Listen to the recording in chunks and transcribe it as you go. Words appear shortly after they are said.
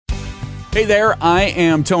Hey there, I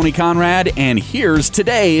am Tony Conrad, and here's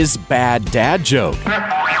today's bad dad joke.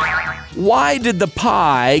 Why did the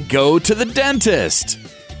pie go to the dentist?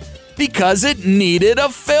 Because it needed a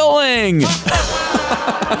filling.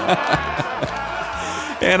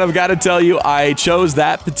 And I've got to tell you, I chose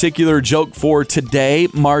that particular joke for today,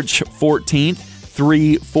 March 14th,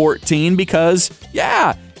 3/14, because,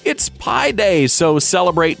 it's Pie Day. So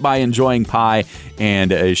celebrate by enjoying pie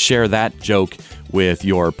and share that joke with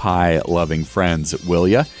your pie-loving friends, will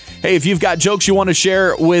ya? Hey, if you've got jokes you want to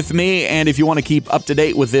share with me, and if you want to keep up to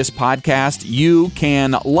date with this podcast, you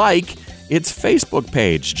can like its Facebook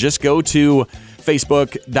page. Just go to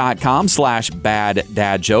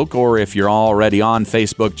facebook.com/baddadjoke, or if you're already on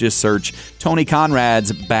Facebook, just search Tony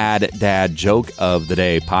Conrad's Bad Dad Joke of the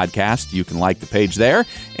Day podcast. You can like the page there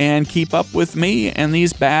and keep up with me and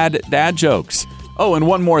these bad dad jokes. Oh, and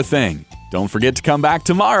one more thing. Don't forget to come back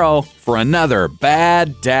tomorrow for another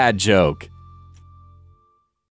bad dad joke.